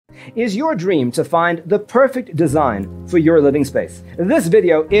Is your dream to find the perfect design for your living space? This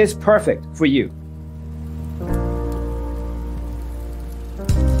video is perfect for you.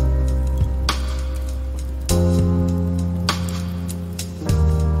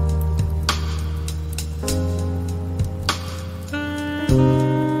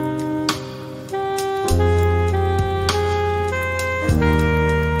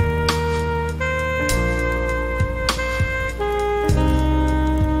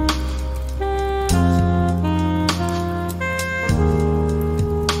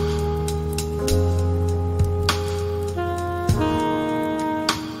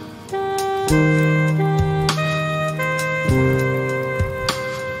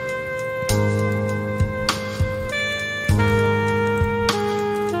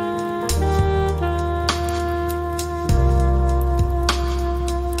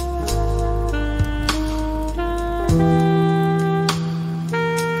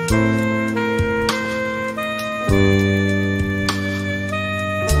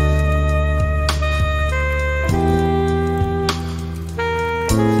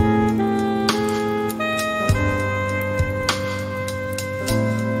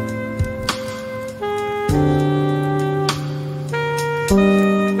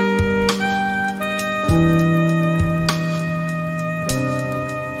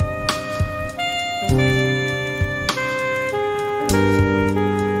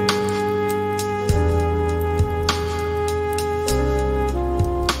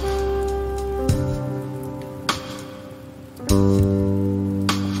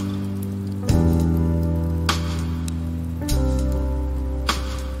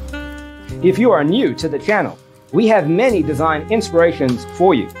 If you are new to the channel, we have many design inspirations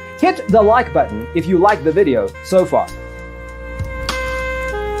for you. Hit the like button if you like the video so far.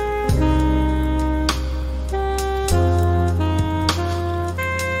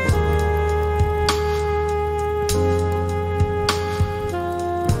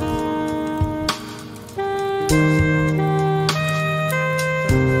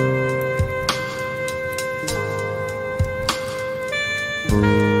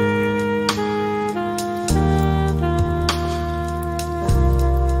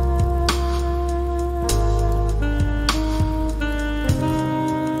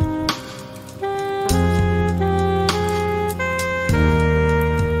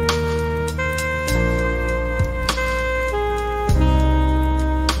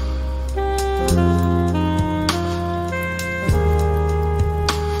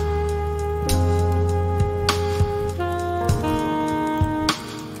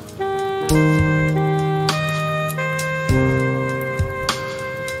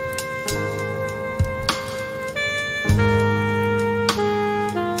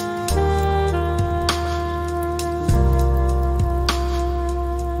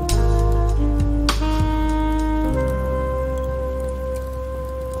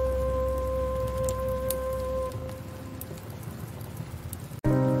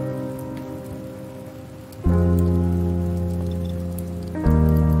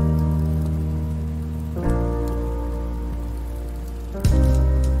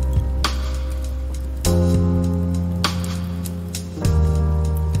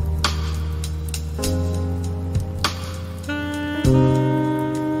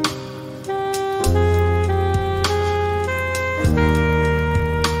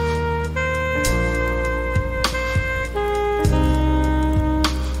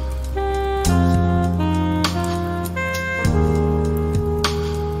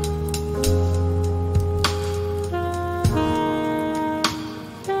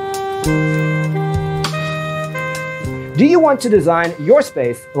 Do you want to design your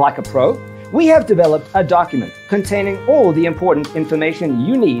space like a pro? We have developed a document containing all the important information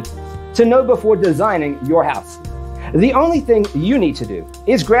you need to know before designing your house. The only thing you need to do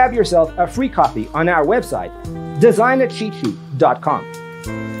is grab yourself a free copy on our website, designacheatsheet.com.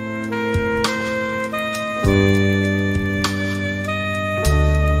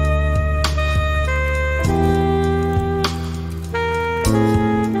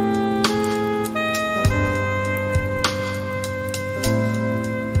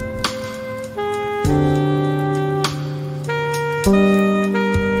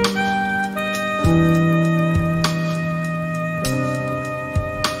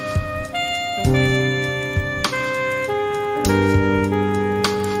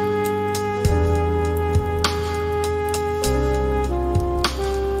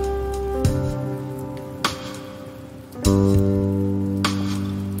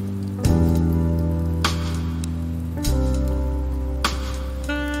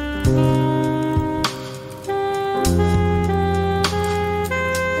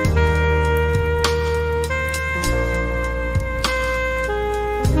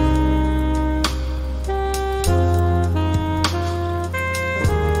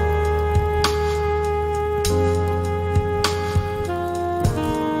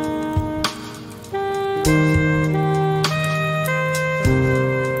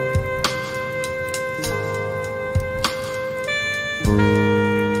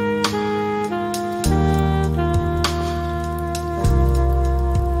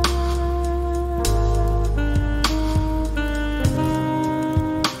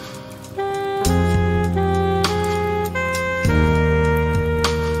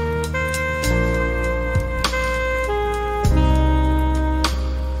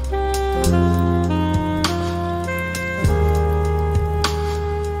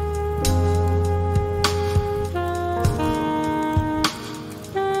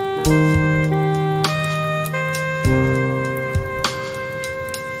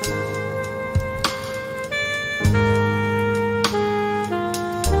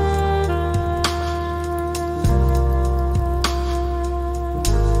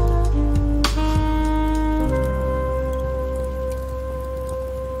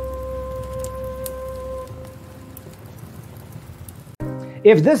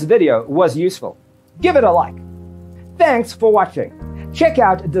 If this video was useful, give it a like. Thanks for watching. Check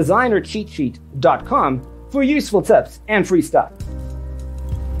out designercheatsheet.com for useful tips and free stuff.